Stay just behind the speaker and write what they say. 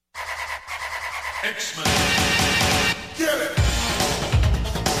X-Men. Get it!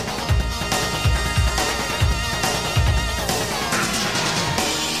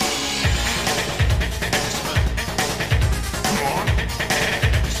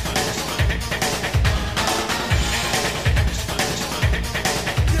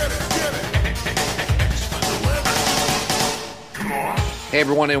 Hey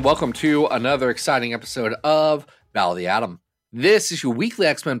everyone, and welcome to another exciting episode of Battle of the Atom. This is your weekly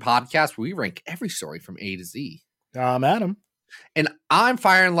X-Men podcast where we rank every story from A to Z. I'm Adam. And I'm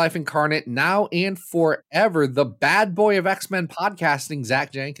Fire and Life Incarnate, now and forever, the bad boy of X-Men podcasting,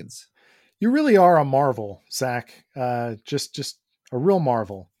 Zach Jenkins. You really are a marvel, Zach. Just a real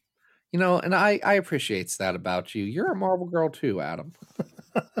marvel. You know, and I appreciate that about you. You're a Marvel girl too, Adam.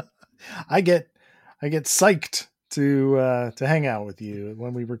 I get psyched to hang out with you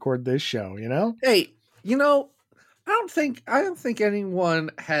when we record this show, you know? Hey, you know, I don't think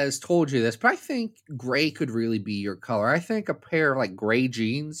anyone has told you this, but I think gray could really be your color. I think a pair of like gray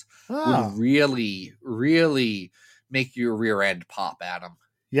jeans would really, really make your rear end pop, Adam.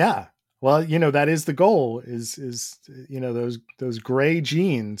 Yeah. Well, you know, that is the goal is, you know, those gray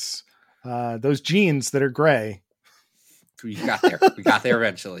jeans, those jeans that are gray. We got there. We got there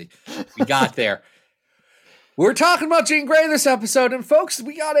eventually. We got there. We're talking about Jean Grey this episode, and folks,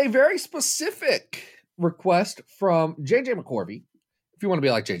 we got a very specific request from JJ McCorvey. If you want to be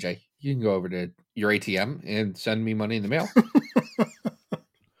like JJ, you can go over to your ATM and send me money in the mail.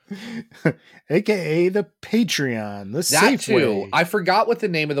 AKA the Patreon, the that safe too. way. I forgot what the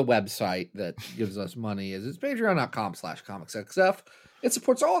name of the website that gives us money is. It's patreon.com/comicsxf. It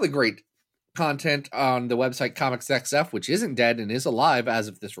supports all the great content on the website comicsxf, which isn't dead and is alive as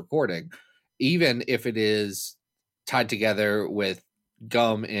of this recording, even if it is tied together with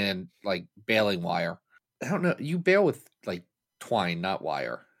gum and like baling wire. I don't know. You bail with like twine, not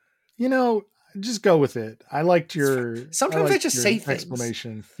wire. You know, just go with it. I liked your. Sometimes I just say things.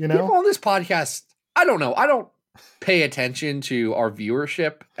 Explanation. You know, people on this podcast. I don't know. I don't pay attention to our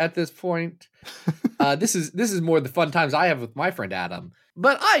viewership at this point. This is more the fun times I have with my friend Adam.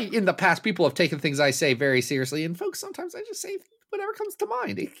 But in the past, people have taken things I say very seriously, and folks, sometimes I just say whatever comes to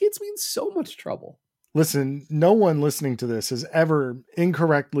mind. It gets me in so much trouble. Listen, no one listening to this has ever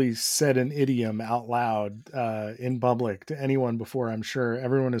incorrectly said an idiom out loud in public to anyone before. I'm sure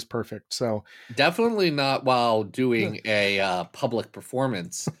everyone is perfect. So definitely not while doing a public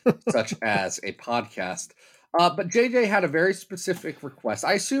performance, such as a podcast. But JJ had a very specific request.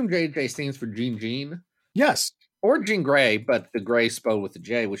 I assume JJ stands for Jean. Yes. Or Jean Grey, but the Grey spelled with a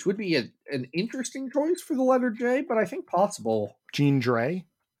J, which would be an interesting choice for the letter J, but I think possible. Jean Grey?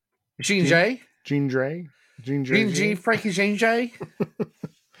 Jean J? Jean Grey? Jean G, Frankie Jean J?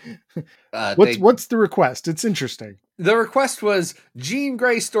 What's the request? It's interesting. The request was Jean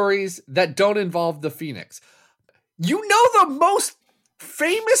Grey stories that don't involve the Phoenix. You know the most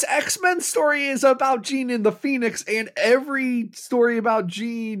famous X-Men story is about Jean and the Phoenix, and every story about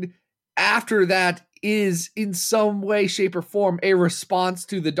Jean after that is in some way, shape, or form a response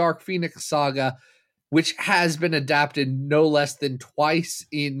to the Dark Phoenix saga, which has been adapted no less than twice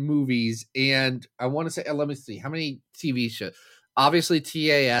in movies. And I want to say, let me see, how many TV shows? Obviously,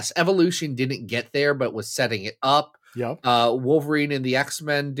 TAS. Evolution didn't get there, but was setting it up. Yep. Wolverine and the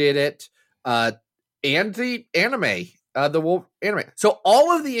X-Men did it. And the anime. The Wolf anime. So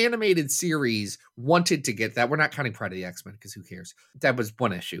all of the animated series wanted to get that. We're not counting Pride of the X-Men because who cares? That was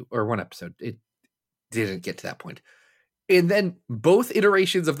one issue or one episode. It didn't get to that point. And then both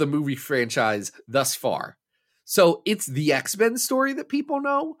iterations of the movie franchise thus far. So it's the X-Men story that people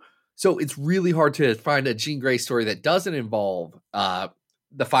know. So it's really hard to find a Jean Grey story that doesn't involve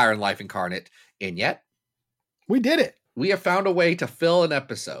the Fire and Life Incarnate. And yet we did it. We have found a way to fill an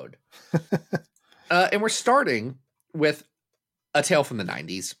episode. And we're starting with A Tale from the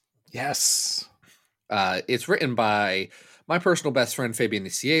 90s. Yes. It's written by my personal best friend, Fabian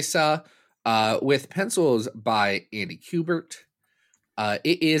Nicieza, with pencils by Andy Kubert.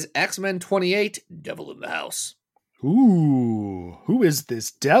 It is X-Men 28, Devil in the House. Ooh, who is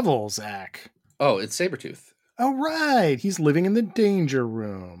this devil, Zach? Oh, it's Sabretooth. Oh, right. He's living in the Danger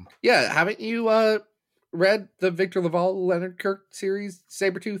Room. Yeah, haven't you read the Victor Laval Leonard Kirk series,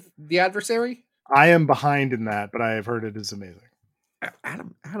 Sabretooth, The Adversary? I am behind in that, but I have heard it is amazing.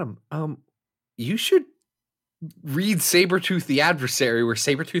 Adam, you should read Sabretooth, The Adversary, where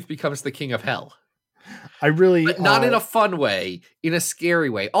Sabretooth becomes the king of hell. I really... But not in a fun way, in a scary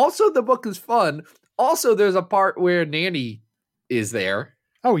way. Also, the book is fun. Also, there's a part where Nanny is there.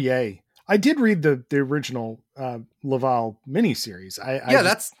 Oh, yay. I did read the original Laval miniseries.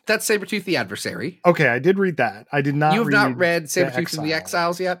 That's Sabretooth the Adversary. Okay, I did read that. I did not. You have not read The Sabretooth and the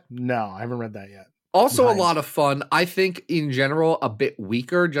Exiles yet? No, I haven't read that yet. Also Behind. a lot of fun. I think in general a bit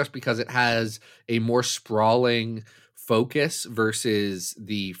weaker just because it has a more sprawling focus versus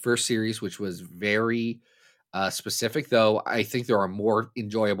the first series, which was very specific. Though I think there are more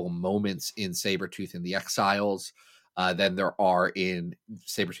enjoyable moments in Sabretooth and the Exiles than there are in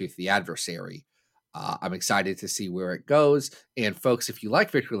Sabretooth the Adversary. I'm excited to see where it goes. And folks, if you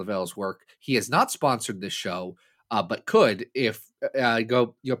like Victor LaValle's work, he has not sponsored this show, but could if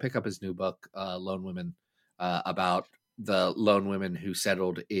go pick up his new book, Lone Women, about the lone women who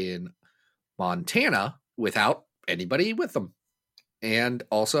settled in Montana without anybody with them. And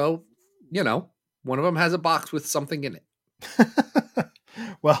also, one of them has a box with something in it.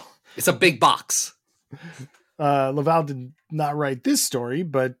 Well, it's a big box. Laval did not write this story,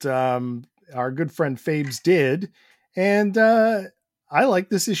 but our good friend Fabes did. And I like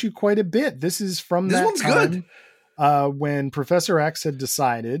this issue quite a bit. This is from this that one's time. Good. When Professor X had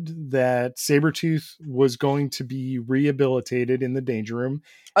decided that Sabretooth was going to be rehabilitated in the Danger Room.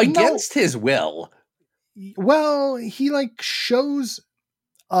 Against his will. Well, he shows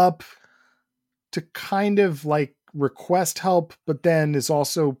up to kind of request help, but then is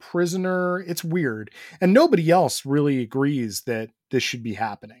also prisoner. It's weird. And nobody else really agrees that this should be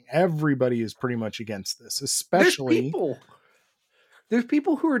happening. Everybody is pretty much against this, especially... There's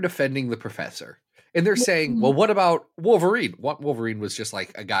people who are defending the professor. And they're saying, well, what about Wolverine? Wolverine was just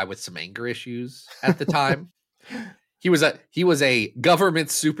a guy with some anger issues at the time. He was a government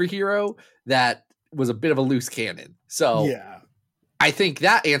superhero that was a bit of a loose cannon. So yeah, I think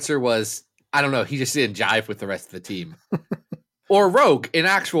that answer was, I don't know, he just didn't jive with the rest of the team. Or Rogue, an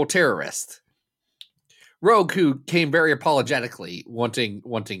actual terrorist. Rogue, who came very apologetically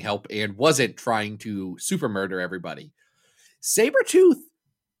wanting help and wasn't trying to super murder everybody. Sabretooth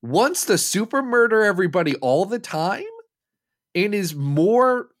wants to super murder everybody all the time and is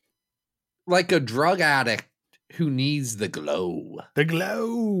more like a drug addict who needs the glow. The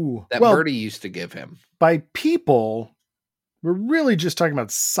glow. That Birdie used to give him. By people, we're really just talking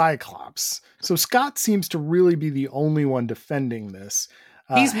about Cyclops. So Scott seems to really be the only one defending this.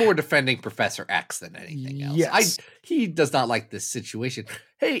 He's more defending Professor X than anything else. Yes. He does not like this situation.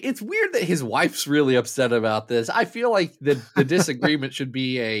 Hey, it's weird that his wife's really upset about this. I feel like the disagreement should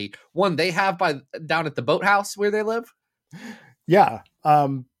be a one they have down at the boathouse where they live. Yeah.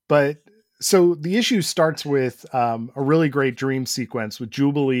 But so the issue starts with a really great dream sequence with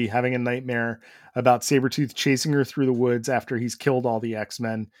Jubilee having a nightmare about Sabretooth chasing her through the woods after he's killed all the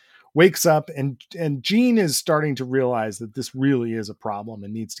X-Men. Wakes up and Jean is starting to realize that this really is a problem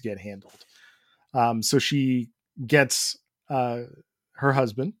and needs to get handled. So she gets her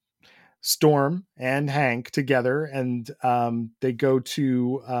husband, Storm, and Hank together, and they go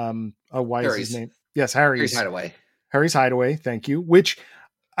to why is his name? Yes, Harry's Hideaway. Harry's Hideaway. Thank you. Which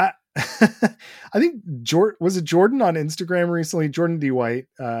I think was it Jordan on Instagram recently? Jordan D. White,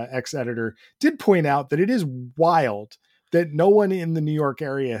 ex-editor, did point out that it is wild that no one in the New York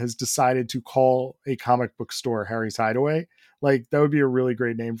area has decided to call a comic book store Harry's Hideaway. That would be a really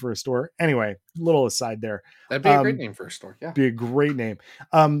great name for a store. Anyway, little aside there. That'd be a great name for a store. Yeah. Be a great name.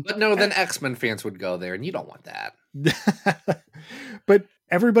 But no, then X-Men fans would go there and you don't want that. But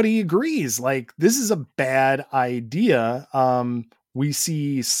everybody agrees. This is a bad idea. We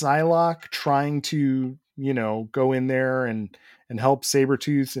see Psylocke trying to, go in there and help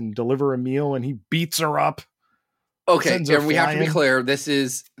Sabretooth and deliver a meal, and he beats her up. Okay, and we have to be clear. This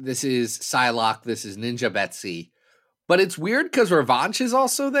is Psylocke. This is Ninja Betsy. But it's weird because Revanche is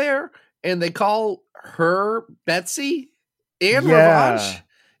also there, and they call her Betsy and Revanche.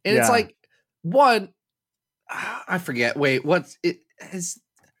 And it's one, I forget. Wait, what's the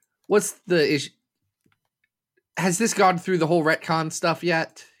issue? Has this gone through the whole retcon stuff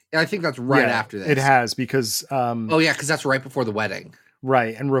yet? I think that's right after this. It has, because... because that's right before the wedding.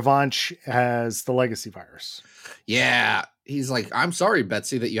 Right, and Revanche has the legacy virus. Yeah, he's like, I'm sorry,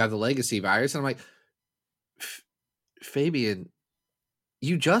 Betsy, that you have the legacy virus. And I'm like, Fabian,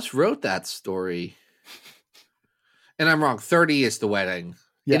 you just wrote that story. And I'm wrong. 30 is the wedding.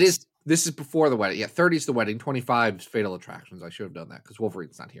 Yes. It is. This is before the wedding. Yeah, 30 is the wedding. 25 is Fatal Attractions. I should have done that because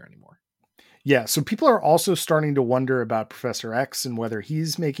Wolverine's not here anymore. Yeah, so people are also starting to wonder about Professor X and whether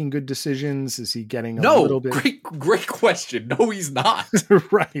he's making good decisions. Is he getting a little bit... Great question. No, he's not.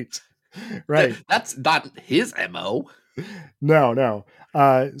 Right. That's not his MO. No.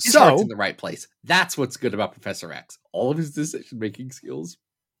 His heart's in the right place. That's what's good about Professor X. All of his decision-making skills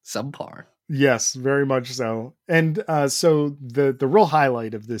Subpar. Yes, very much so. And so the real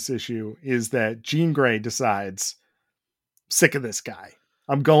highlight of this issue is that Jean Grey decides, sick of this guy.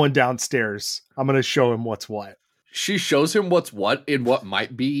 I'm going downstairs. I'm going to show him what's what. She shows him what's what in what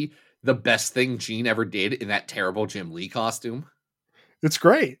might be the best thing Jean ever did in that terrible Jim Lee costume. It's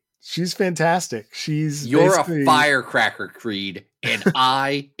great. She's fantastic. You're a firecracker, Creed, and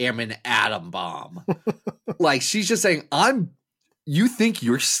I am an atom bomb. Like, she's just saying, you think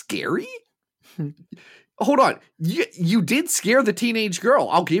you're scary? Hold on. You did scare the teenage girl.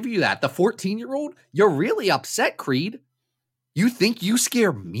 I'll give you that. The 14-year-old? You're really upset, Creed. You think you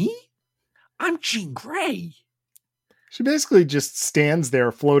scare me? I'm Jean Grey. She basically just stands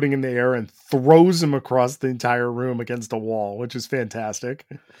there floating in the air and throws him across the entire room against a wall, which is fantastic.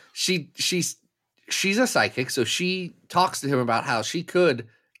 She's a psychic, so she talks to him about how she could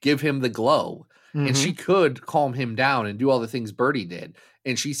give him the glow, and she could calm him down and do all the things Birdie did.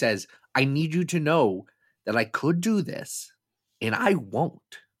 And she says, I need you to know that I could do this, and I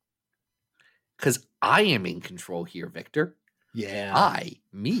won't. Because I am in control here, Victor. Yeah.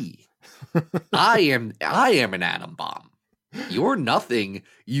 Me. I am an atom bomb. You're nothing,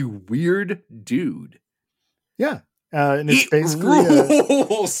 you weird dude. Yeah. And it's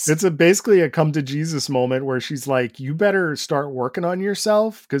basically a come to Jesus moment where she's like, you better start working on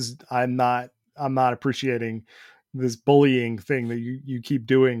yourself, because I'm not appreciating this bullying thing that you keep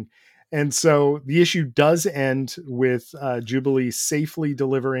doing. And so the issue does end with Jubilee safely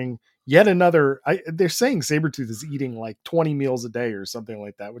delivering yet another. They're saying Sabretooth is eating like 20 meals a day or something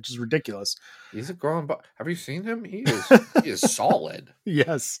like that, which is ridiculous. He's a growing have you seen him? He is solid.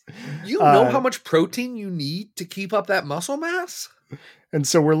 Yes. You know how much protein you need to keep up that muscle mass? And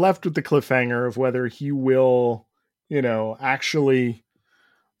so we're left with the cliffhanger of whether he will, actually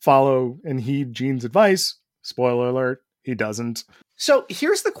follow and heed Jean's advice. Spoiler alert, he doesn't. So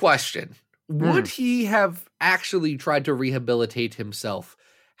here's the question. Would he have actually tried to rehabilitate himself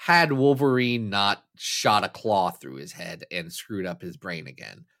had Wolverine not shot a claw through his head and screwed up his brain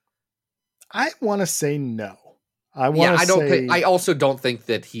again? I want to say no. I also don't think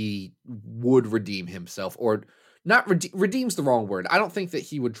that he would redeem himself, or not redeem's the wrong word. I don't think that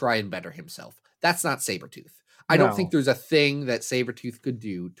he would try and better himself. That's not Sabretooth. I don't think there's a thing that Sabretooth could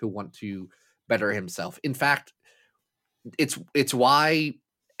do to want to better himself. In fact, it's why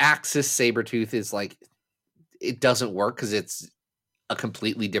Axis Sabretooth is like, it doesn't work, because it's a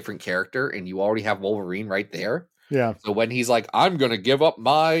completely different character and you already have Wolverine right there. Yeah. So when he's like, I'm going to give up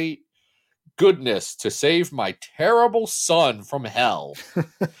my goodness to save my terrible son from hell,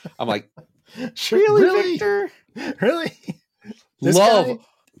 I'm like, really, Victor? Really?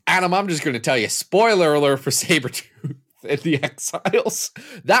 Adam, I'm just going to tell you, spoiler alert for Sabretooth and the Exiles.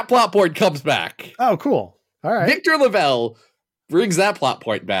 That plot point comes back. Oh, cool. All right. Victor Lavelle brings that plot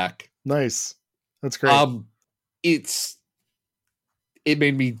point back. Nice. That's great. It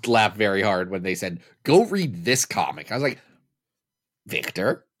made me laugh very hard when they said, go read this comic. I was like,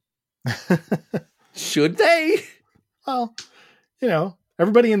 Victor? Should they? Well,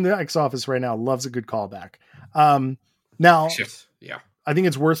 everybody in the X office right now loves a good callback. Now, yeah. I think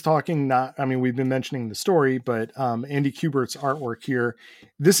it's worth talking. We've been mentioning the story, but Andy Kubert's artwork here,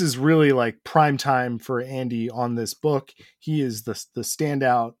 this is really like prime time for Andy on this book. He is the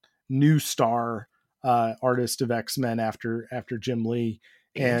standout new star artist of X-Men after Jim Lee,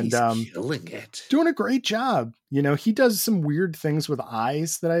 and killing it, doing a great job. He does some weird things with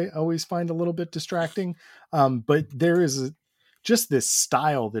eyes that I always find a little bit distracting. But there is just this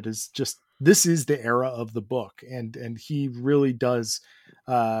style that is just, this is the era of the book, and he really does,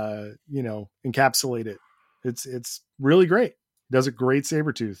 encapsulate it. It's really great. He does a great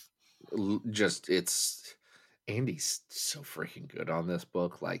Sabretooth. Andy's so freaking good on this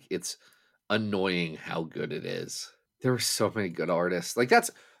book. Like, it's annoying how good it is. There are so many good artists. Like,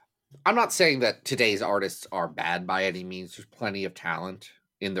 I'm not saying that today's artists are bad by any means. There's plenty of talent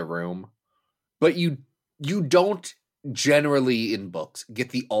in the room, but you don't generally in books get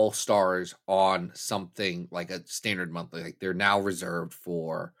the all-stars on something like a standard monthly. Like, they're now reserved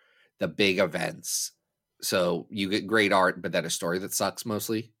for the big events. So you get great art, but then a story that sucks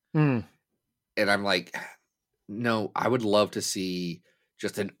mostly. And I'm like, no, I would love to see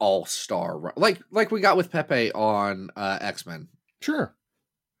just an all-star run. Like we got with Pepe on X-Men. Sure.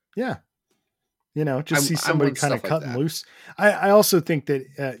 Yeah. See somebody kind of cutting loose. I also think that,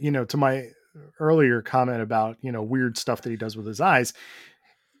 to my earlier comment about, weird stuff that he does with his eyes,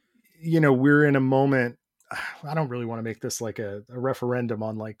 we're in a moment, I don't really want to make this like a referendum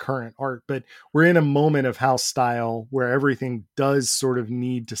on like current art, but we're in a moment of house style where everything does sort of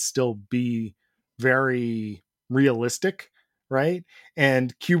need to still be very realistic, right?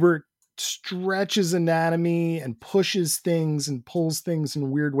 And Kubert stretches anatomy and pushes things and pulls things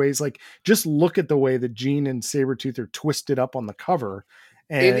in weird ways. Like, just look at the way that Jean and Sabretooth are twisted up on the cover.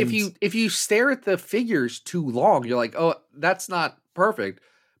 And if you stare at the figures too long, you're like, oh, that's not perfect.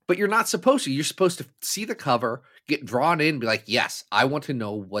 But you're not supposed to. You're supposed to see the cover, get drawn in, be like, yes, I want to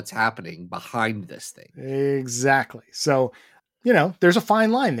know what's happening behind this thing. Exactly. So, there's a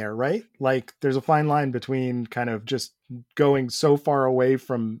fine line there, right? Like, there's a fine line between kind of just going so far away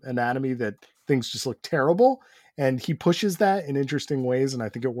from anatomy that things just look terrible. And he pushes that in interesting ways. And I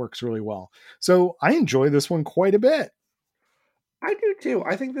think it works really well. So I enjoy this one quite a bit. I do too.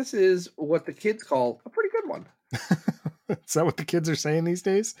 I think this is what the kids call a pretty good one. Is that what the kids are saying these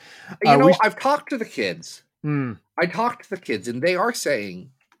days? I've talked to the kids. I talked to the kids, and they are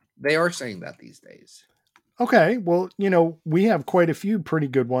saying that these days. Okay, well, we have quite a few pretty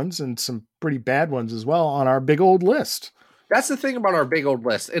good ones and some pretty bad ones as well on our big old list. That's the thing about our big old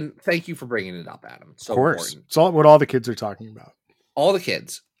list, and thank you for bringing it up, Adam. It's so of course, important. It's what all the kids are talking about. All the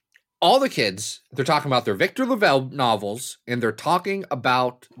kids, they're talking about their Victor LaValle novels, and they're talking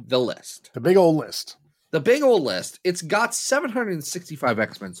about the list. The big old list. The big old list. It's got 765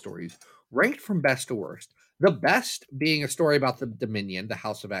 X-Men stories, ranked from best to worst. The best being a story about the Dominion, the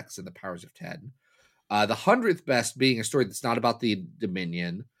House of X, and the Powers of 10. The 100th best being a story that's not about the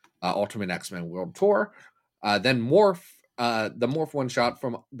Dominion, Ultimate X-Men World Tour. Then Morph, the Morph one-shot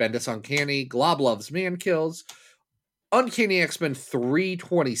from Bendis Uncanny, Glob Loves Man Kills, Uncanny X-Men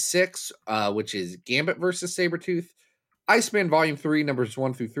 326, which is Gambit versus Sabretooth, Iceman Volume 3, numbers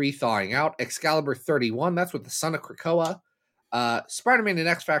 1 through 3, Thawing Out, Excalibur 31, that's with the Son of Krakoa, Spider-Man and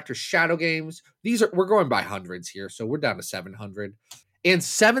X-Factor Shadow Games. We're going by hundreds here, so we're down to 700. And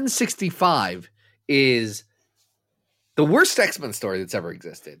 765 is the worst X-Men story that's ever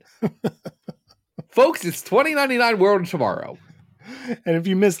existed. Folks, it's 2099 World of Tomorrow. And if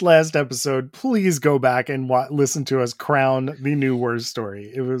you missed last episode, please go back and listen to us crown the new worst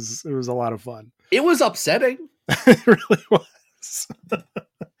story. It was a lot of fun. It was upsetting. It really was.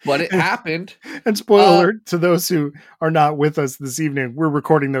 But it happened. And spoiler alert to those who are not with us this evening, we're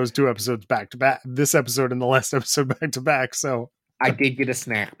recording those two episodes back to back. This episode and the last episode back to back. So I did get a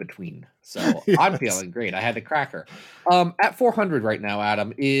snack between. So yes. I'm feeling great. I had a cracker. At 400 right now,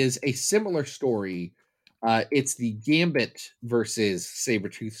 Adam, is a similar story. It's the Gambit versus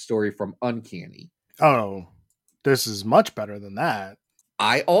Sabretooth story from Uncanny. Oh, this is much better than that.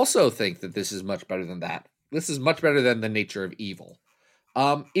 I also think that this is much better than that. This is much better than The Nature of Evil.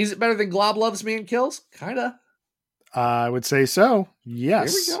 Is it better than Glob Loves Man Kills? Kinda. I would say so.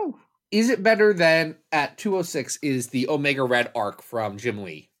 Yes. There we go. Is it better than, at 206, is the Omega Red arc from Jim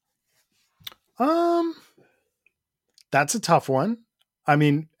Lee? That's a tough one. I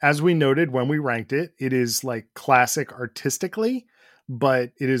mean, as we noted when we ranked it, it is like classic artistically,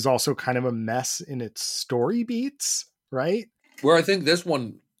 but it is also kind of a mess in its story beats, right? Where I think this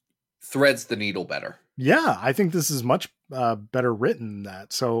one threads the needle better. Yeah, I think this is much better written than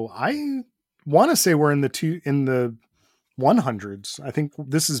that. So I want to say we're in the 100s. I think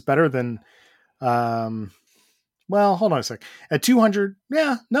this is better than, well, hold on a sec. At 200,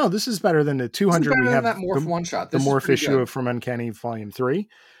 yeah, no, this is better than the 200. We have that Morph one shot. The Morph issue from Uncanny Volume 3.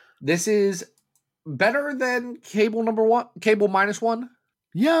 This is better than Cable number 1, Cable -1.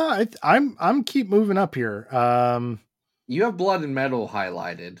 Yeah, I'm keep moving up here. You have Blood and Metal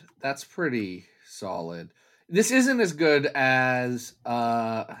highlighted. That's pretty solid. This isn't as good as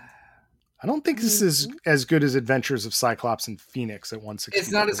I don't think this is as good as Adventures of Cyclops and Phoenix at 163.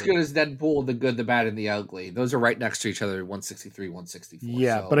 It's not as good as Deadpool, The Good, the Bad, and the Ugly. Those are right next to each other, 163, 164.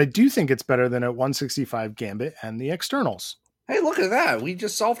 Yeah, but I do think it's better than at 165 Gambit and the Externals. Hey, look at that. We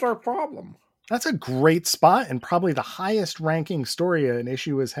just solved our problem. That's a great spot and probably the highest ranking story an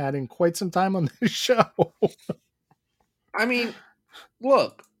issue has had in quite some time on this show. I mean,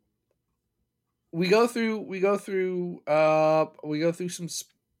 look, we go through some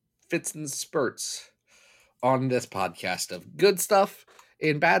fits and spurts on this podcast of good stuff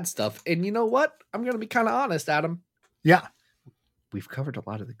and bad stuff. And you know what? I'm going to be kind of honest, Adam. Yeah. We've covered a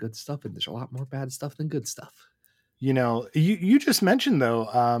lot of the good stuff and there's a lot more bad stuff than good stuff. You know, you just mentioned though,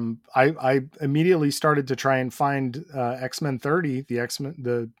 I immediately started to try and find X-Men 30,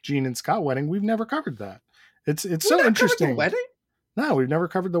 the Jean and Scott wedding. We've never covered that. It's so interesting. The wedding? No, we've never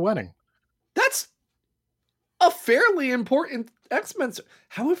covered the wedding. That's a fairly important X-Men.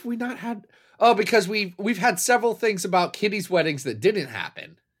 How have we not had? Oh, because we've had several things about Kitty's weddings that didn't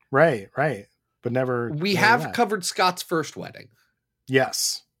happen. Right, but never. We have covered Scott's first wedding.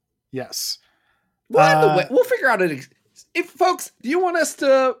 Yes. We'll figure out it. If folks, do you want us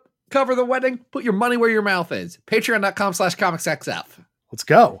to cover the wedding, put your money where your mouth is. Patreon.com/comicsxf. Let's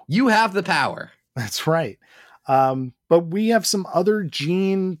go. You have the power. That's right. But we have some other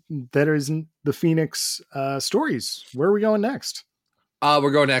Jean that isn't the Phoenix stories. Where are we going next?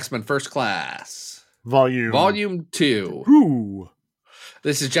 We're going to X-Men First Class. Volume 2. Ooh.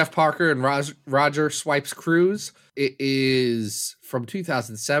 This is Jeff Parker and Roger Swipes Cruz. It is from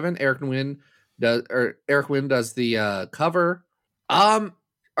 2007. Eric Wynn does the cover.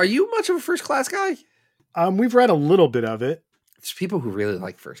 Are you much of a First Class guy? We've read a little bit of it. There's people who really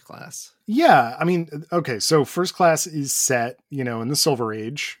like First Class. Yeah, I mean, okay, so First Class is set, in the Silver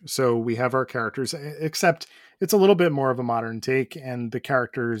Age. So we have our characters, except it's a little bit more of a modern take, and the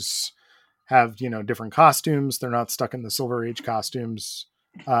characters have, different costumes. They're not stuck in the Silver Age costumes.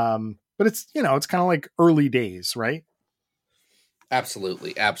 But it's, it's kind of like early days, right?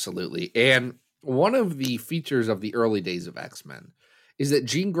 Absolutely, absolutely. And one of the features of the early days of X-Men is that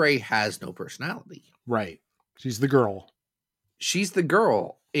Jean Grey has no personality. Right. She's the girl. She's the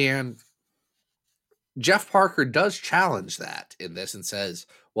girl, and Jeff Parker does challenge that in this and says,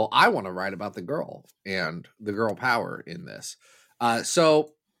 well, I want to write about the girl and the girl power in this.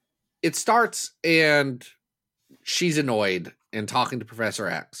 So it starts and she's annoyed and talking to Professor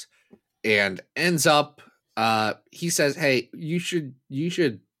X and ends up, he says, hey, you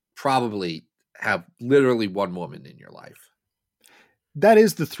should probably have literally one woman in your life. That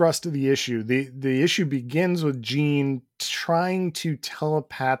is the thrust of the issue. The issue begins with Jean trying to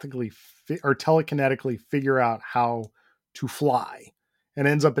telepathically or telekinetically figure out how to fly, and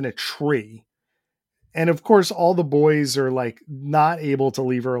ends up in a tree. And of course, all the boys are like not able to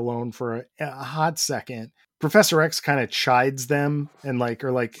leave her alone for a hot second. Professor X kind of chides them and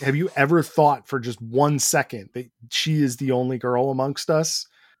are like, have you ever thought for just 1 second that she is the only girl amongst us?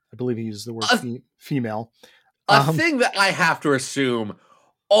 I believe he used the word female. A thing that I have to assume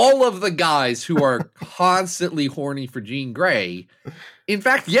all of the guys who are constantly horny for Jean Grey, in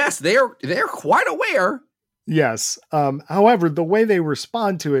fact, yes, they're quite aware. Yes. However, the way they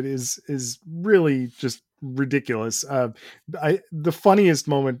respond to it is really just ridiculous. The funniest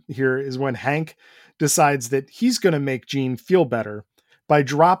moment here is when Hank decides that he's going to make Jean feel better by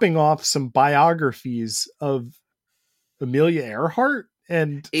dropping off some biographies of Amelia Earhart.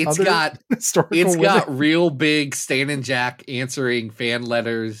 And it's got real big Stan and Jack answering fan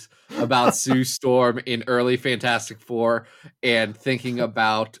letters about Sue Storm in early Fantastic Four and thinking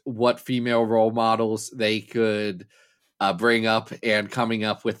about what female role models they could bring up and coming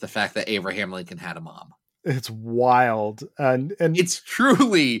up with the fact that Abraham Lincoln had a mom. It's wild. And it's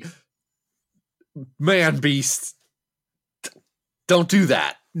truly man beast. Don't do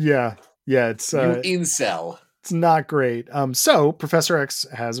that. Yeah. Yeah. It's you incel. It's not great. So Professor X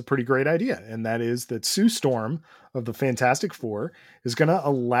has a pretty great idea, and that is that Sue Storm of the Fantastic Four is going to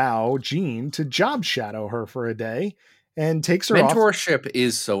allow Jean to job shadow her for a day and takes her off. Mentorship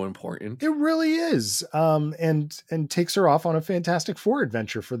is so important. It really is. And takes her off on a Fantastic Four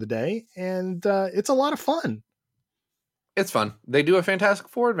adventure for the day. And it's a lot of fun. It's fun. They do a Fantastic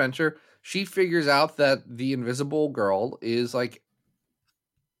Four adventure. She figures out that the Invisible Girl is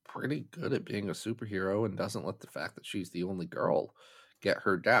pretty good at being a superhero and doesn't let the fact that she's the only girl get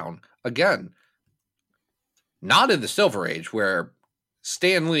her down. Again, not in the Silver Age where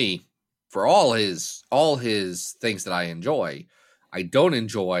Stan Lee, for all his things that I enjoy, I don't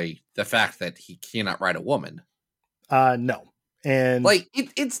enjoy the fact that he cannot write a woman. No. And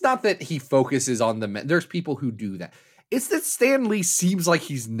it's not that he focuses on the men. There's people who do that. It's that Stan Lee seems like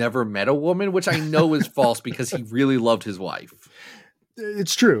he's never met a woman, which I know is false because he really loved his wife.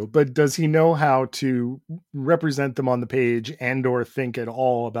 It's true, but does he know how to represent them on the page and or think at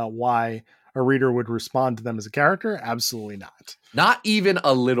all about why a reader would respond to them as a character? Absolutely not. Not even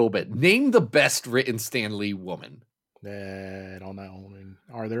a little bit. Name the best written Stan Lee woman. I don't know. I mean,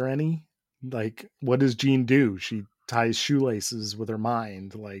 are there any? What does Jean do? She ties shoelaces with her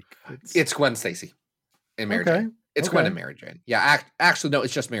mind. It's Gwen Stacy and Mary Jane. It's Gwen and Mary Jane. Yeah, actually, no,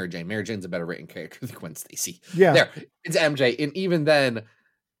 it's just Mary Jane. Mary Jane's a better written character than Gwen Stacy. Yeah. There, it's MJ. And even then,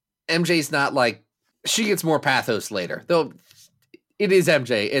 MJ's not she gets more pathos later. Though it is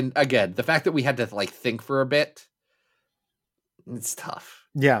MJ. And again, the fact that we had to think for a bit, it's tough.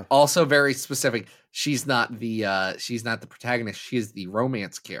 Yeah. Also very specific. She's not the protagonist. She is the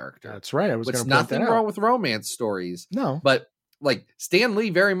romance character. That's right. I was going to point nothing that out. wrong with romance stories. No. But Stan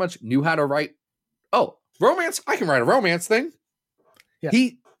Lee very much knew how to write. Oh, romance, I can write a romance thing. Yeah.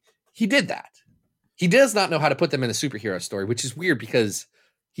 He did that. He does not know how to put them in a superhero story, which is weird because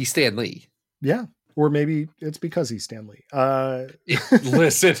he's Stan Lee. Yeah. Or maybe it's because he's Stan Lee.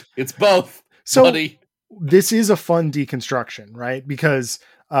 Listen, it's both, so buddy. This is a fun deconstruction, right? Because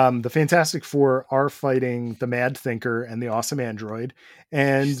the Fantastic Four are fighting the Mad Thinker and the Awesome Android,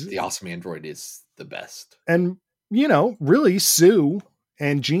 and The Awesome Android is the best. and you know, really, Sue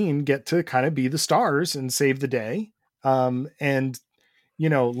and Jean get to kind of be the stars and save the day. And you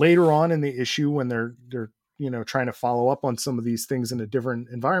know, later on in the issue, when they're you know, trying to follow up on some of these things in a different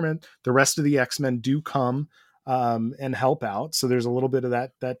environment, the rest of the X-Men do come and help out. So there's a little bit of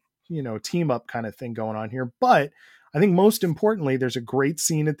that you know, team up kind of thing going on here. But I think most importantly, there's a great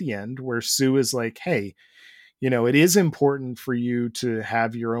scene at the end where Sue is like, hey, you know, it is important for you to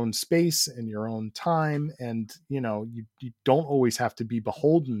have your own space and your own time. And, you know, you don't always have to be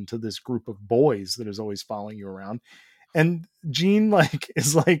beholden to this group of boys that is always following you around. And Jean like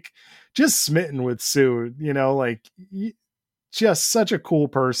is like just smitten with Sue, you know, like just such a cool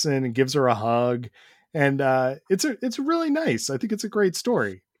person, and gives her a hug. And it's really nice. I think it's a great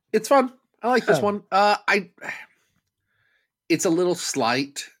story. It's fun. I like this Yeah. one. It's a little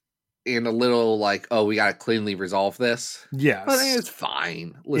slight and a little like, oh, we got to cleanly resolve this. Yes. But it's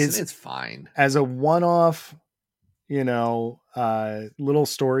fine. Listen, it's fine. As a one-off, you know, little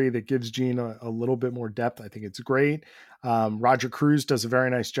story that gives Jean a little bit more depth. I think it's great. Roger Cruz does a very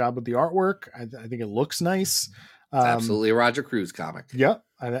nice job with the artwork. I think it looks nice. It's absolutely a Roger Cruz comic. Yep.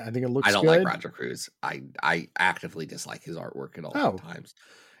 I think it looks I don't good. like Roger Cruz. I actively dislike his artwork at all times.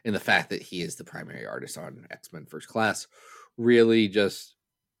 And the fact that he is the primary artist on X-Men First Class really just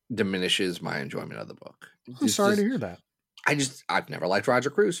diminishes my enjoyment of the book. I'm sorry to hear that. I've never liked Roger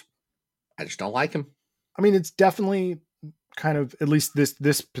Cruz. I just don't like him. I mean, it's definitely kind of, at least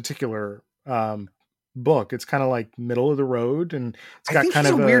this particular book, it's kind of like middle of the road, and it's got kind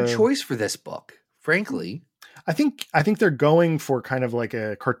of a weird choice for this book, frankly. I think they're going for kind of like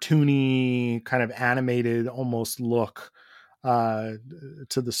a cartoony, kind of animated almost look to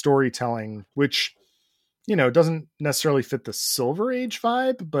the storytelling, which, you know, doesn't necessarily fit the Silver Age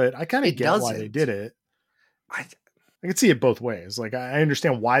vibe, but I kind of get why they did it. I can see it both ways. Like, I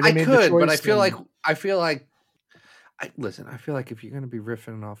understand why they made the choice, but I feel like if you're going to be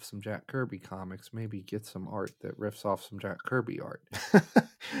riffing off some Jack Kirby comics, maybe get some art that riffs off some Jack Kirby art.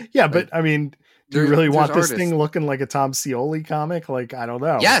 Yeah, like, but I mean, do you really want this thing looking like a Tom Scioli comic? Like, I don't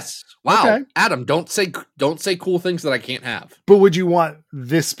know. Yes. Wow. Okay. Adam, don't say cool things that I can't have. But would you want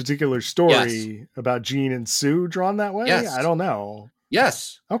this particular story about Jean and Sue drawn that way? Yes. I don't know.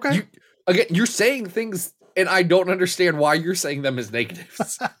 Yes. Okay. You're saying things, and I don't understand why you're saying them as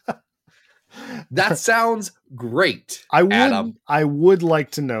negatives. That sounds great. Adam. I would like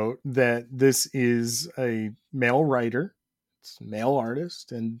to note that this is a male writer, it's a male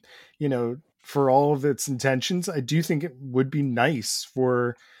artist, and, you know, for all of its intentions, I do think it would be nice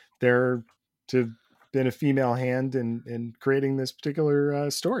for there to been a female hand in creating this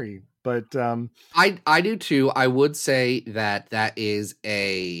particular story. But I do too. I would say that is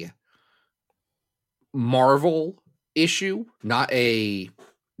a Marvel issue, not a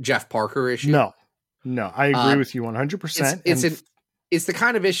Jeff Parker issue. No, I agree with you 100%. It's the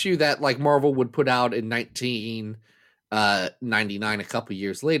kind of issue that like Marvel would put out in 1999, a couple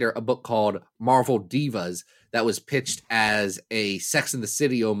years later, a book called Marvel Divas that was pitched as a Sex and the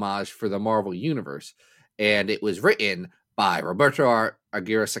City homage for the Marvel universe, and it was written by Roberto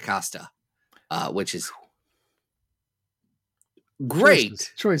Aguirre Sacasta, which is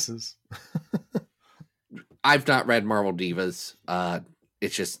great. Choices. I've not read Marvel Divas.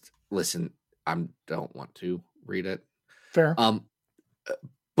 It's just, listen, I don't want to read it. Fair.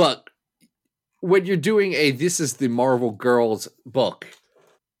 But when you're doing this is the Marvel Girls book,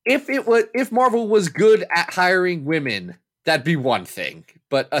 if Marvel was good at hiring women, that'd be one thing.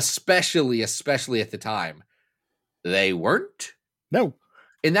 But especially at the time, they weren't. No.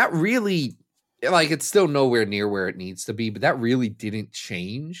 And that really, like, it's still nowhere near where it needs to be, but that really didn't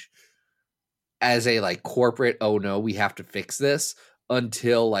change as a like corporate, oh no, we have to fix this,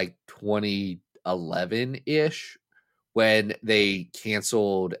 until like 2011-ish, when they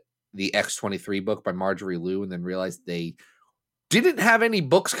canceled the X-23 book by Marjorie Liu and then realized they didn't have any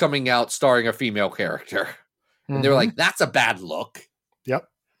books coming out starring a female character. Mm-hmm. And they were like, that's a bad look. Yep.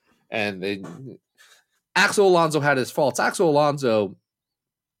 And Axel Alonso had his faults. Axel Alonso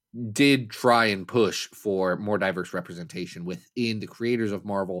did try and push for more diverse representation within the creators of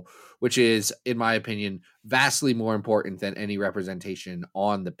Marvel, which is, in my opinion, vastly more important than any representation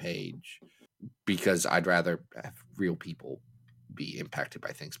on the page, because I'd rather have real people be impacted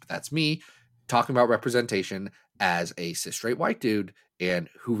by things. But that's me talking about representation as a cis straight white dude, and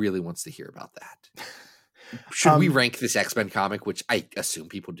who really wants to hear about that? Should we rank this X-Men comic, which I assume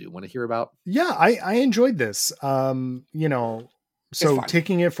people do want to hear about? Yeah, I enjoyed this. You know, So fun.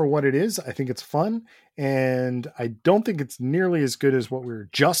 taking it for what it is, I think it's fun. And I don't think it's nearly as good as what we were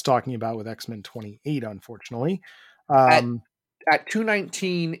just talking about with X-Men 28, unfortunately. At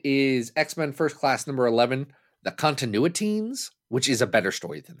 219 is X-Men First Class number 11, The Continuiteens, which is a better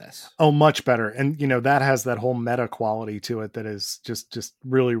story than this. Oh, much better. And, that has that whole meta quality to it that is just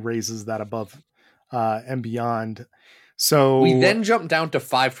really raises that above and beyond. So we then jump down to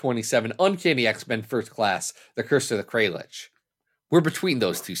 527, Uncanny X-Men First Class, The Curse of the Kraylich. We're between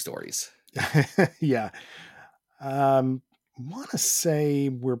those two stories. Yeah. Want to say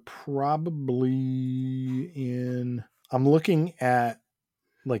we're probably in... I'm looking at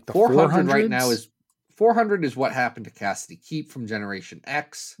like the 400 right 400s. now is 400 is What Happened to Cassidy Keep from Generation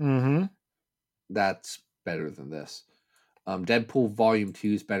X. Mm-hmm. That's better than this. Deadpool Volume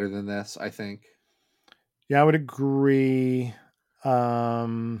 2 is better than this, I think. Yeah, I would agree.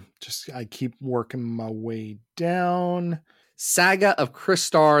 I keep working my way down. Saga of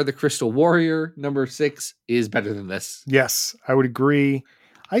Crystar, the Crystal Warrior, number 6 is better than this. Yes, I would agree.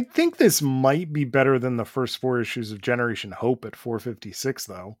 I think this might be better than the first 4 issues of Generation Hope at 456,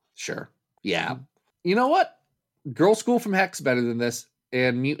 though. Sure. Yeah. You know what? Girl School from Hex better than this,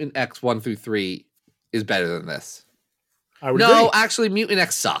 and Mutant X 1 through 3 is better than this. I would agree. Actually, Mutant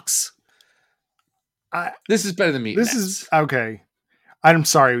X sucks. This is better than Mutant X. This is okay. I'm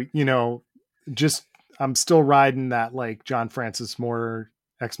sorry. I'm still riding that like John Francis Moore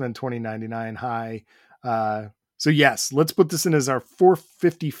X-Men 2099 high. So yes, let's put this in as our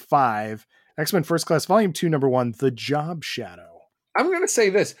 455 X-Men First Class Volume 2, number 1, The Job Shadow. I'm going to say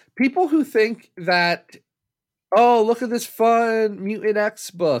this. People who think that, oh, look at this fun Mutant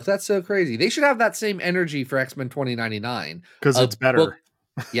X book. That's so crazy. They should have that same energy for X-Men 2099. Because it's better.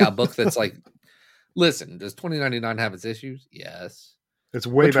 A book that's like, listen, does 2099 have its issues? Yes. It's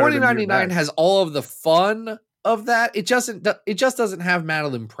way better. 2099 has all of the fun of that. It just doesn't have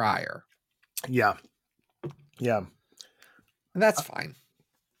Madeline Pryor. Yeah. Yeah. And that's fine.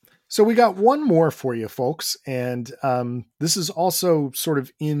 So we got one more for you, folks. And this is also sort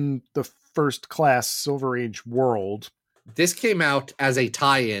of in the First Class Silver Age world. This came out as a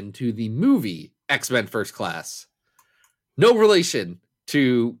tie-in to the movie X-Men First Class. No relation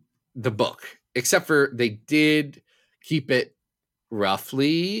to the book, except for they did keep it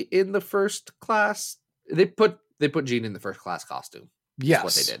roughly in the First Class. They put Jean in the First Class costume. Yes.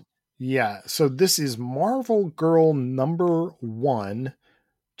 That's what they did. Yeah. So this is Marvel Girl number 1,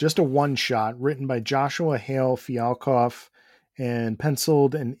 just a one-shot written by Joshua Hale Fialkov and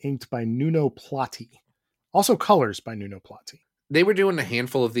penciled and inked by Nuno Platti. Also colors by Nuno Platti. They were doing a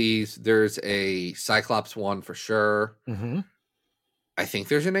handful of these. There's a Cyclops one for sure. Mm-hmm. I think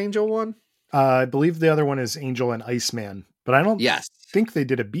there's an Angel one. I believe the other one is Angel and Iceman, but I don't think they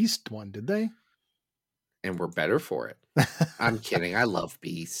did a Beast one, did they? And we're better for it. I'm kidding. I love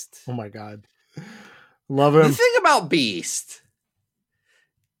Beast. Oh my God. Love him. The thing about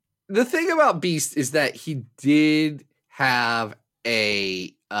Beast is that he did have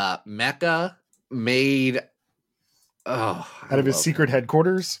a mecha made out of his secret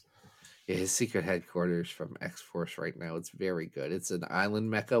headquarters. Yeah, his secret headquarters from X-Force right now. It's very good. It's an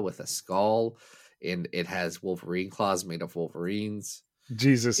island mecha with a skull, and it has Wolverine claws made of Wolverines.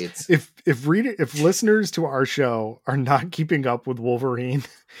 Jesus. If listeners to our show are not keeping up with Wolverine,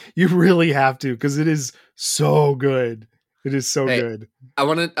 you really have to, because it is so good. It is so good. I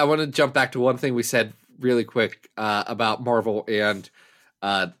want to jump back to one thing we said really quick about Marvel and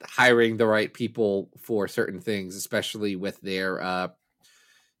hiring the right people for certain things, especially with their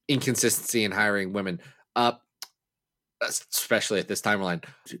inconsistency in hiring women. Especially at this timeline.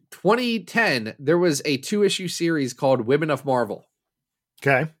 2010, there was a 2-issue series called Women of Marvel.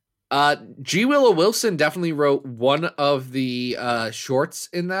 Okay. G. Willow Wilson definitely wrote one of the shorts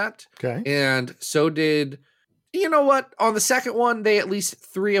in that. Okay. And so did, you know what? On the second one, they at least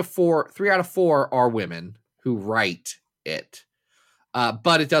 3 out of 4 are women who write it.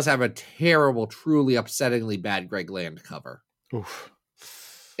 But it does have a terrible, truly upsettingly bad Greg Land cover. Oof.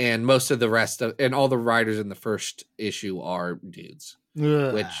 And most of the rest and all the writers in the first issue are dudes.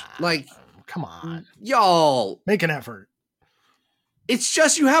 Ugh. Which, like, come on, y'all, make an effort. It's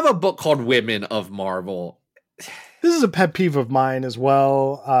just, you have a book called Women of Marvel. This is a pet peeve of mine as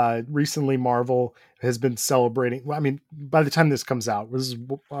well. Recently, Marvel has been celebrating. Well, I mean, by the time this comes out, this has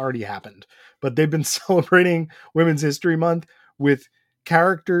already happened, but they've been celebrating Women's History Month with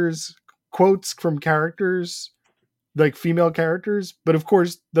characters, quotes from characters, like female characters. But of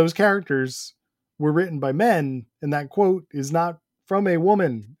course, those characters were written by men, and that quote is not from a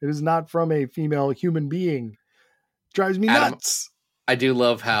woman. It is not from a female human being. Drives me nuts. I do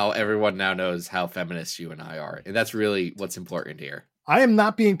love how everyone now knows how feminist you and I are, and that's really what's important here. I am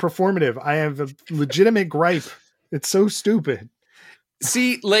not being performative. I have a legitimate gripe. It's so stupid.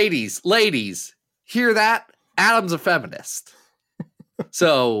 See, ladies, hear that? Adam's a feminist.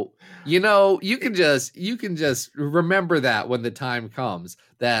 So, you can just remember that when the time comes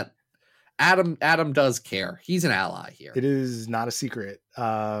that Adam does care. He's an ally here. It is not a secret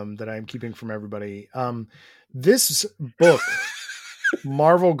that I'm keeping from everybody. This book,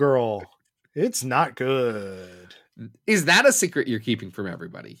 Marvel Girl, it's not good. Is that a secret you're keeping from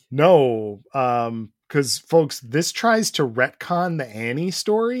everybody? No, because folks, this tries to retcon the Annie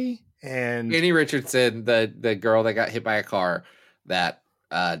story, and Annie Richardson, the girl that got hit by a car, that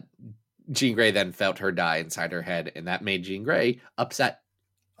Jean Grey then felt her die inside her head, and that made Jean Grey upset.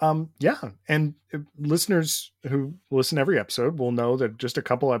 Yeah, and listeners who listen every episode will know that just a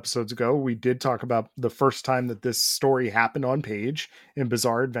couple episodes ago we did talk about the first time that this story happened on page in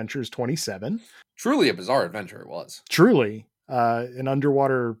Bizarre Adventures 27. Truly a bizarre adventure it was. Truly, an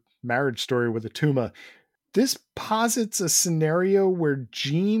underwater marriage story with a Tuma. This posits a scenario where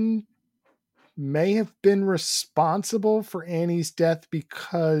Jean may have been responsible for Annie's death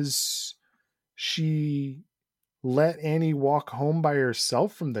because she let Annie walk home by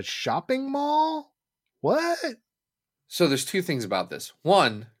herself from the shopping mall? What? So there's two things about this.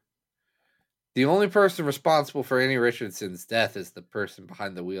 One, the only person responsible for Annie Richardson's death is the person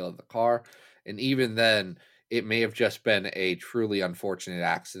behind the wheel of the car. And even then, it may have just been a truly unfortunate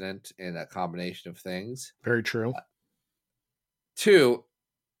accident and a combination of things. Very true. Two,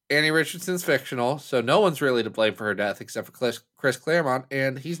 Annie Richardson's fictional, so no one's really to blame for her death except for Chris Claremont,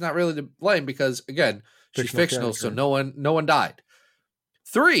 and he's not really to blame because, again, she's fictional, so no one died.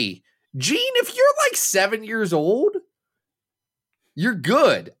 Three, Jean, if you're like 7 years old, you're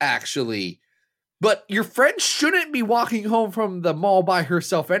good, actually. But your friend shouldn't be walking home from the mall by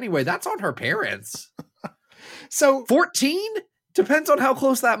herself anyway. That's on her parents. So 14? Depends on how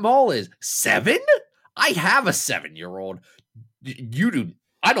close that mall is. 7? I have a 7-year-old. You do.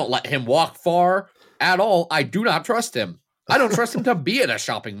 I don't let him walk far at all. I do not trust him. I don't trust him to be at a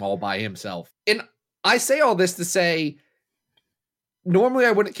shopping mall by himself. And I say all this to say, normally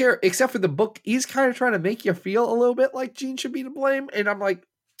I wouldn't care, except for the book. He's kind of trying to make you feel a little bit like Jean should be to blame. And I'm like,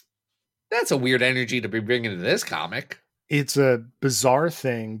 that's a weird energy to be bringing into this comic. It's a bizarre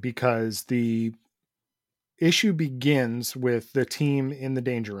thing because the issue begins with the team in the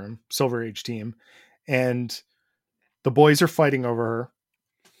Danger Room, Silver Age team, and the boys are fighting over her.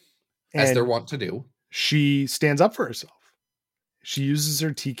 As they're wont to do. She stands up for herself. She uses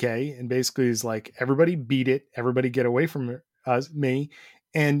her TK and basically is like, everybody beat it. Everybody get away from me.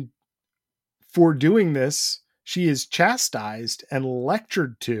 And for doing this, she is chastised and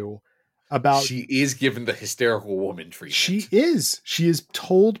lectured to about... She is given the hysterical woman treatment. She is. She is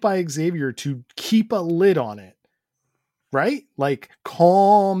told by Xavier to keep a lid on it. Right? Like,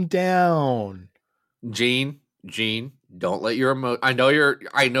 calm down. Jean, don't let your I know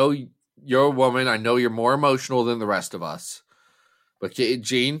you're a woman. I know you're more emotional than the rest of us. But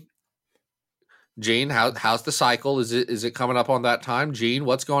Jean, how's the cycle? Is it coming up on that time? Jean,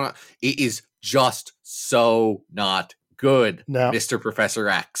 what's going on? It is just so not good, no, Mr. Professor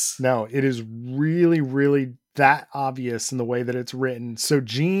X. No, it is really, really that obvious in the way that it's written. So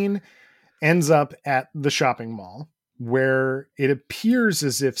Jean ends up at the shopping mall where it appears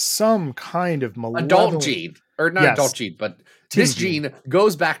as if some kind of malevolent... Adult Jean. Or not yes. adult Jean, but this Jean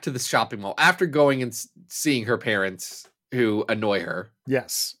goes back to the shopping mall after going and seeing her parents who annoy her.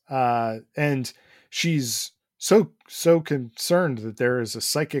 Yes. And she's so concerned that there is a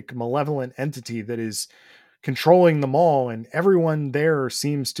psychic malevolent entity that is controlling the mall, and everyone there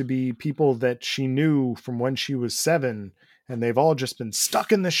seems to be people that she knew from when she was 7, and they've all just been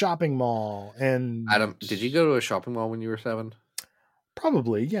stuck in the shopping mall. And Adam, did you go to a shopping mall when you were 7?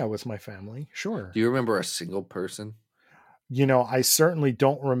 Probably, yeah, with my family. Sure. Do you remember a single person? You know, I certainly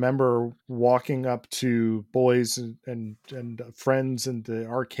don't remember walking up to boys and friends in the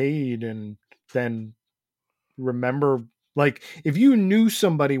arcade and then remember, like, if you knew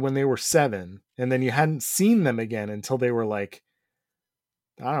somebody when they were 7 and then you hadn't seen them again until they were like,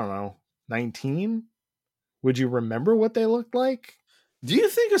 I don't know, 19, would you remember what they looked like? Do you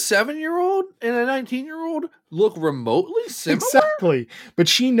think a 7-year-old and a 19-year-old look remotely similar? Exactly. But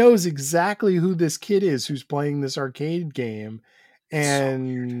she knows exactly who this kid is who's playing this arcade game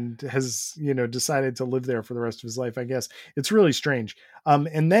and has, decided to live there for the rest of his life, I guess. It's really strange.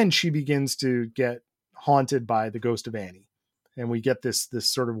 And then she begins to get haunted by the ghost of Annie. And we get this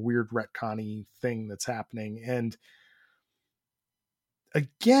sort of weird retconny thing that's happening. And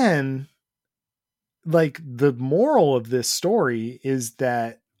again, like the moral of this story is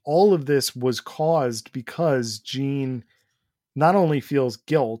that all of this was caused because Jean not only feels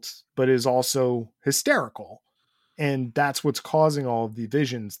guilt, but is also hysterical. And that's what's causing all of the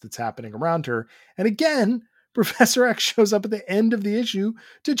visions that's happening around her. And again, Professor X shows up at the end of the issue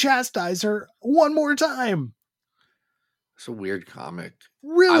to chastise her one more time. It's a weird comic.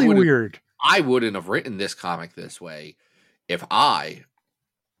 Really weird. I wouldn't have written this comic this way if I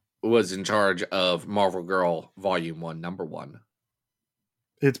was in charge of Marvel Girl Volume 1, number 1.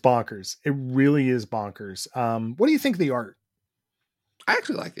 It's bonkers. It really is bonkers. What do you think of the art? I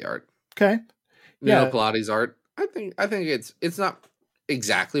actually like the art. Okay. Nino Pilates art. I think it's not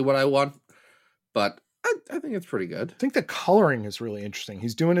exactly what I want, but I think it's pretty good. I think the coloring is really interesting.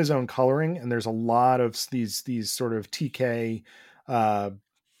 He's doing his own coloring, and there's a lot of these sort of TK,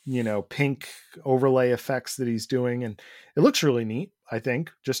 pink overlay effects that he's doing, and it looks really neat. I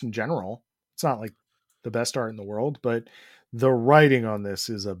think, just in general, it's not like the best art in the world, but the writing on this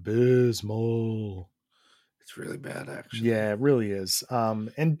is abysmal. It's really bad, actually. Yeah, it really is.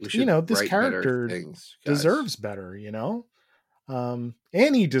 And this character deserves better, and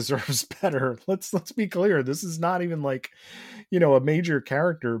he deserves better. Let's be clear. This is not even like, a major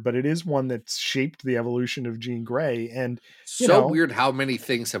character, but it is one that's shaped the evolution of Jean Grey. And weird how many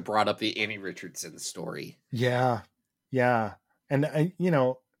things have brought up the Annie Richardson story. Yeah. Yeah. And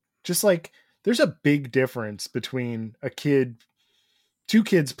just like there's a big difference between two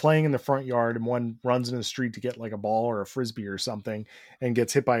kids playing in the front yard, and one runs in the street to get like a ball or a Frisbee or something and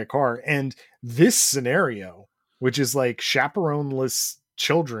gets hit by a car. And this scenario, which is like chaperoneless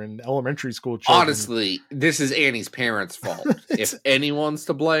children, elementary school children. Honestly, this is Annie's parents' fault. If anyone's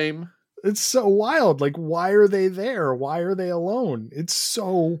to blame. It's so wild. Like, why are they there? Why are they alone? It's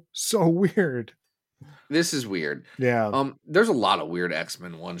so weird. This is weird. Yeah. There's a lot of weird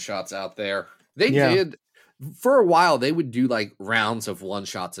X-Men one-shots out there. They did. For a while, they would do like rounds of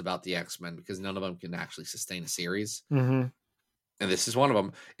one-shots about the X-Men because none of them can actually sustain a series. Mm-hmm. And this is one of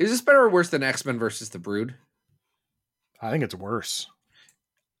them. Is this better or worse than X-Men versus the Brood? I think it's worse.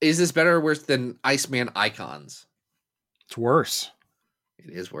 Is this better or worse than Iceman Icons? It's worse.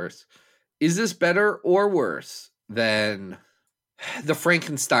 It is worse. Is this better or worse than the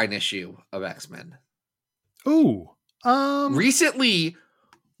Frankenstein issue of X-Men? Ooh. Recently,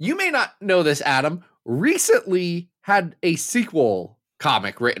 you may not know this, Adam, recently had a sequel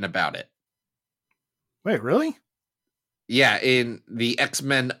comic written about it. Wait, really? Yeah, in the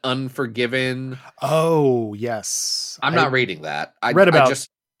X-Men Unforgiven. Oh, yes. I'm not reading that. I read about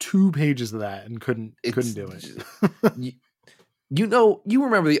just 2 pages of that and couldn't do it. You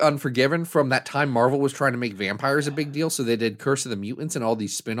remember the Unforgiven from that time Marvel was trying to make vampires a big deal, so they did Curse of the Mutants and all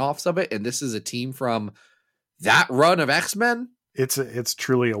these spin-offs of it, and this is a team from that run of X-Men? It's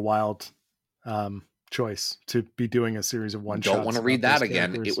truly a wild choice to be doing a series of one-shots. Don't want to read that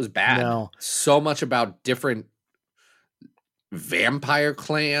again. Characters. It was bad. No. So much about different vampire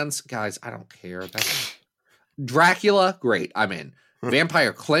clans. Guys, I don't care. Dracula, great. I'm in.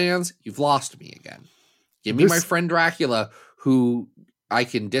 Vampire clans, you've lost me again. Give me my friend Dracula, who I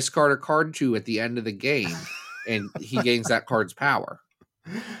can discard a card to at the end of the game, and he gains that card's power.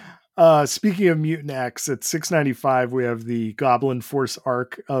 Speaking of Mutant X, at 695, we have the Goblin Force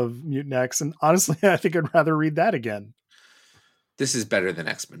arc of Mutant X, and honestly, I think I'd rather read that again. This is better than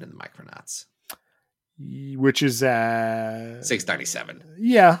X-Men and the Micronauts. Which is at 697.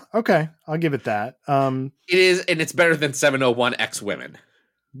 Yeah, okay. I'll give it that. It is, and it's better than 701 X-Women.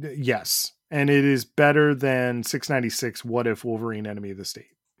 Yes. And it is better than 696 What If Wolverine Enemy of the State.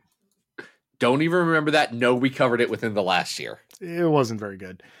 Don't even remember that. No, we covered it within the last year. It wasn't very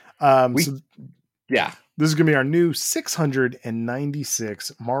good. This is going to be our new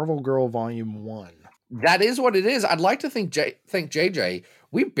 696 Marvel Girl Volume 1. That is what it is. I'd like to thank JJ.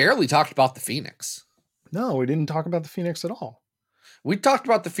 We barely talked about the Phoenix. No, we didn't talk about the Phoenix at all. We talked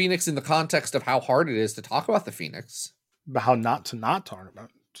about the Phoenix in the context of how hard it is to talk about the Phoenix. But how not talk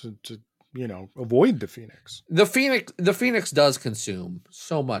about it, to avoid the Phoenix. The Phoenix does consume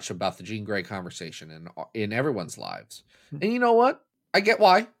so much about the Jean Grey conversation in everyone's lives. And you know what? I get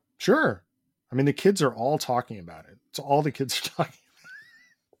why. Sure. I mean, the kids are all talking about it. It's all the kids are talking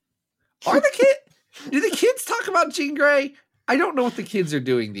about. Do the kids talk about Jean Grey? I don't know what the kids are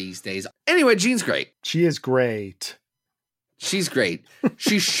doing these days. Anyway, Jean's great. She is great. She's great.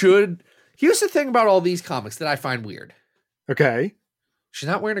 She should. Here's the thing about all these comics that I find weird. Okay. She's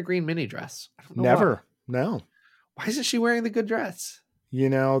not wearing a green mini dress. I don't know Never. Why. No. Why isn't she wearing the good dress?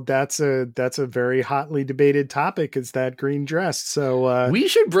 That's a very hotly debated topic. Is that green dress? So we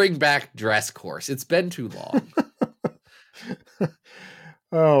should bring back Dress Course. It's been too long.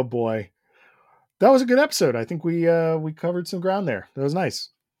 Oh boy. that was a good episode. I think we covered some ground there. That was nice.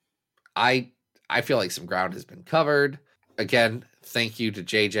 I feel like some ground has been covered. Again, thank you to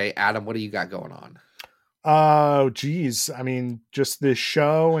JJ. Adam, what do you got going on? Oh, geez. I mean, just this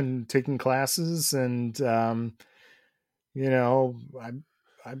show and taking classes and,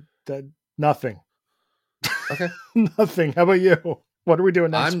 nothing. Okay. Nothing. How about you? What are we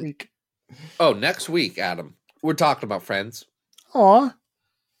doing next week? Oh, next week, Adam, we're talking about Friends. Aw.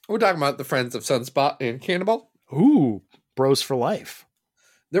 We're talking about the Friends of Sunspot and Cannibal. Ooh, bros for life.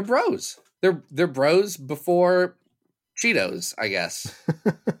 They're bros. They're bros before Cheetos, I guess.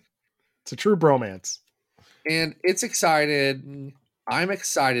 It's a true bromance. And it's excited. I'm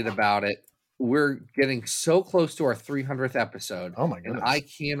excited about it. We're getting so close to our 300th episode. Oh my goodness. And I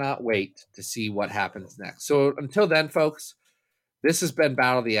cannot wait to see what happens next. So until then, folks, this has been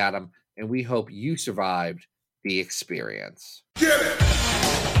Battle of the Atom, and we hope you survived the experience. Get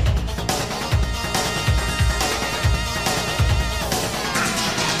it!